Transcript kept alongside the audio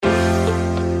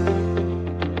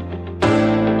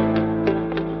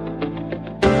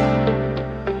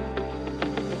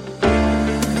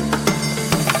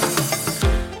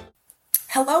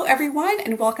everyone,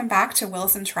 and welcome back to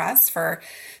Wills and Trusts for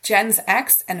Gens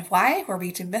X and Y, where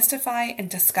we demystify and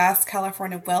discuss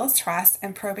California wills, trusts,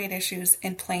 and probate issues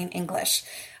in plain English.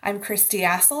 I'm Christy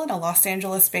Asselin, a Los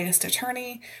Angeles-based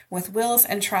attorney with wills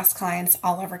and trust clients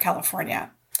all over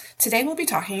California. Today we'll be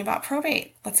talking about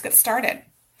probate. Let's get started.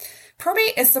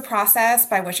 Probate is the process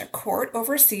by which a court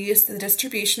oversees the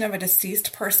distribution of a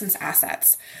deceased person's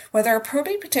assets. Whether a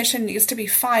probate petition needs to be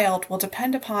filed will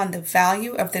depend upon the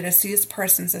value of the deceased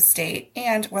person's estate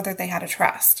and whether they had a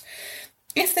trust.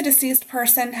 If the deceased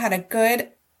person had a good,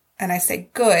 and I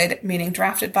say good, meaning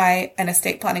drafted by an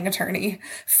estate planning attorney,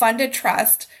 funded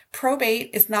trust, probate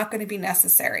is not going to be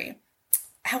necessary.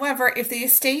 However, if the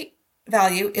estate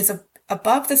value is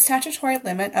above the statutory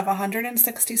limit of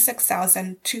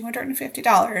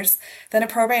 $166,250, then a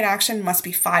probate action must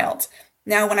be filed.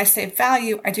 Now, when I say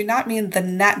value, I do not mean the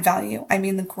net value, I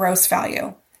mean the gross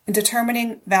value. In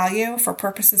determining value for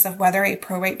purposes of whether a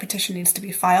probate petition needs to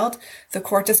be filed, the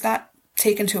court does not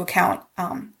take into account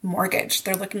mortgage.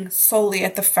 They're looking solely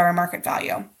at the fair market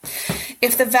value.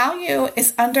 If the value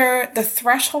is under the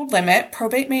threshold limit,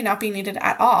 probate may not be needed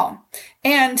at all.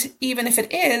 And even if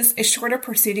it is, a shorter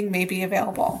proceeding may be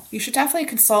available. You should definitely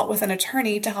consult with an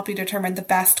attorney to help you determine the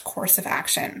best course of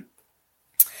action.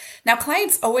 Now,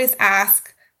 clients always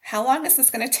ask, how long is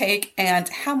this going to take and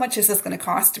how much is this going to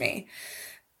cost me?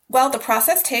 Well, the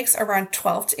process takes around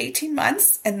 12 to 18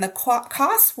 months, and the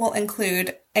costs will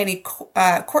include any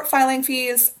court filing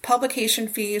fees, publication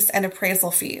fees, and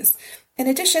appraisal fees. In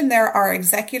addition, there are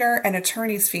executor and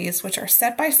attorney's fees, which are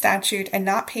set by statute and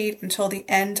not paid until the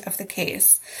end of the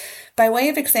case. By way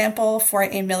of example, for a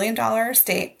 $1 million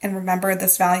estate, and remember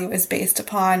this value is based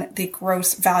upon the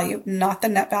gross value, not the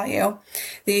net value,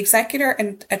 the executor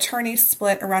and attorney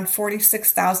split around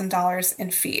 $46,000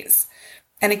 in fees.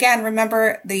 And again,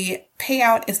 remember the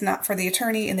payout is not for the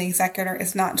attorney and the executor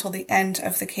is not until the end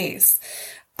of the case.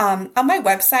 On my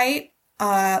website,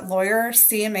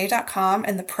 lawyercma.com,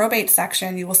 in the probate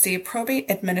section, you will see a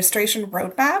probate administration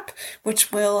roadmap,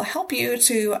 which will help you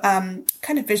to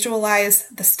kind of visualize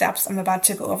the steps I'm about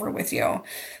to go over with you.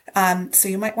 So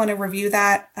you might want to review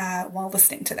that while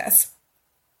listening to this.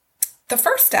 The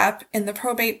first step in the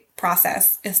probate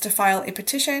process is to file a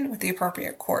petition with the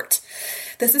appropriate court.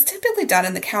 This is typically done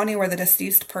in the county where the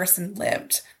deceased person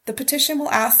lived. The petition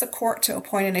will ask the court to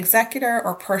appoint an executor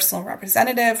or personal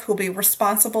representative who will be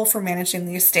responsible for managing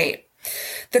the estate.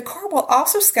 The court will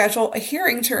also schedule a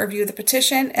hearing to review the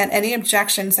petition and any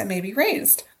objections that may be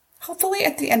raised. Hopefully,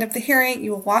 at the end of the hearing,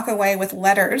 you will walk away with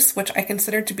letters, which I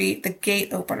consider to be the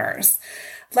gate openers.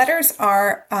 Letters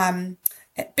are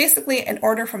basically an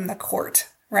order from the court,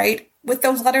 right? With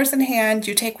those letters in hand,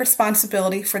 you take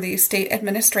responsibility for the estate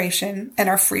administration and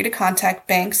are free to contact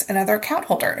banks and other account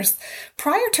holders.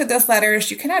 Prior to those letters,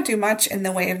 you cannot do much in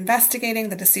the way of investigating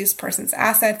the deceased person's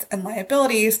assets and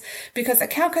liabilities because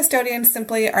account custodians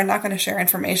simply are not going to share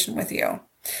information with you.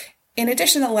 In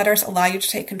addition, the letters allow you to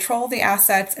take control of the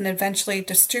assets and eventually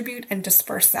distribute and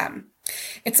disperse them.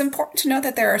 It's important to note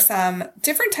that there are some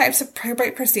different types of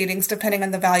probate proceedings depending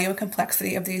on the value and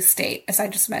complexity of the estate, as I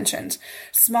just mentioned.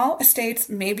 Small estates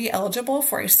may be eligible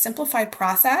for a simplified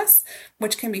process,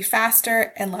 which can be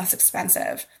faster and less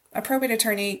expensive. A probate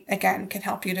attorney, again, can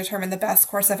help you determine the best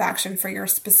course of action for your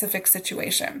specific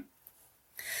situation.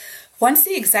 Once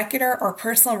the executor or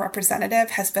personal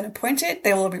representative has been appointed,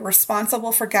 they will be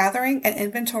responsible for gathering and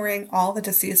inventorying all the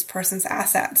deceased person's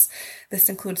assets. This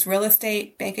includes real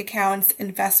estate, bank accounts,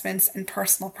 investments, and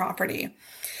personal property.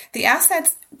 The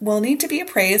assets will need to be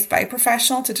appraised by a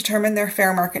professional to determine their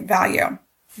fair market value.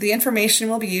 The information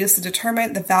will be used to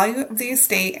determine the value of the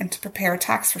estate and to prepare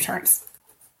tax returns.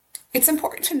 It's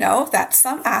important to note that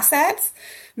some assets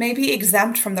may be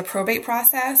exempt from the probate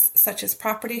process, such as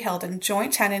property held in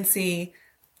joint tenancy,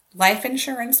 life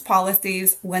insurance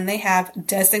policies when they have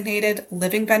designated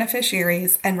living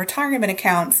beneficiaries, and retirement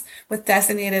accounts with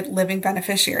designated living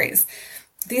beneficiaries.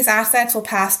 These assets will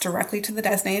pass directly to the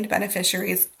designated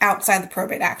beneficiaries outside the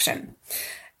probate action.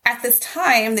 At this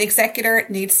time, the executor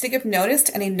needs to give notice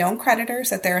to any known creditors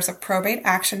that there is a probate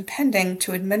action pending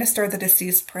to administer the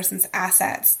deceased person's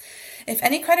assets. If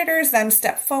any creditors then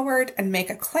step forward and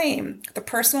make a claim, the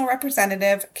personal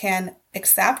representative can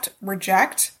accept,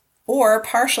 reject, or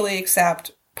partially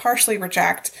accept, partially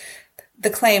reject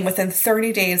the claim within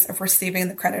 30 days of receiving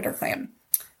the creditor claim.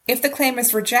 If the claim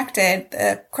is rejected,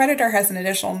 the creditor has an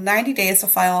additional 90 days to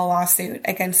file a lawsuit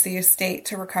against the estate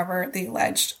to recover the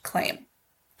alleged claim.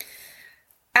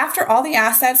 After all the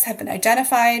assets have been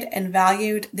identified and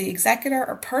valued, the executor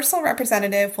or personal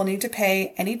representative will need to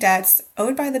pay any debts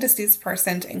owed by the deceased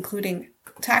person, including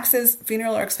taxes,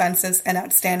 funeral expenses, and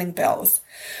outstanding bills.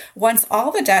 Once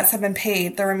all the debts have been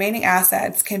paid, the remaining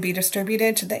assets can be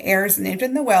distributed to the heirs named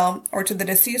in the will or to the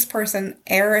deceased person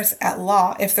heirs at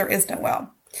law if there is no will.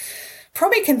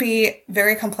 Probate can be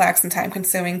very complex and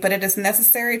time-consuming, but it is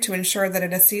necessary to ensure that a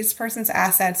deceased person's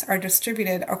assets are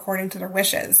distributed according to their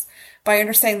wishes. By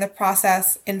understanding the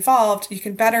process involved, you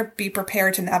can better be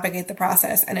prepared to navigate the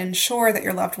process and ensure that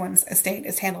your loved one's estate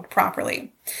is handled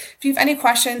properly. If you have any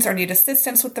questions or need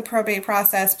assistance with the probate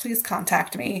process, please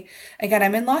contact me. Again,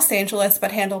 I'm in Los Angeles,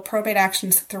 but handle probate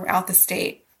actions throughout the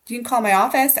state. You can call my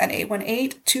office at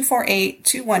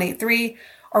 818-248-2183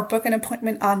 or book an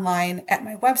appointment online at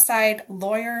my website,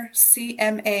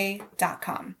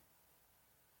 lawyercma.com.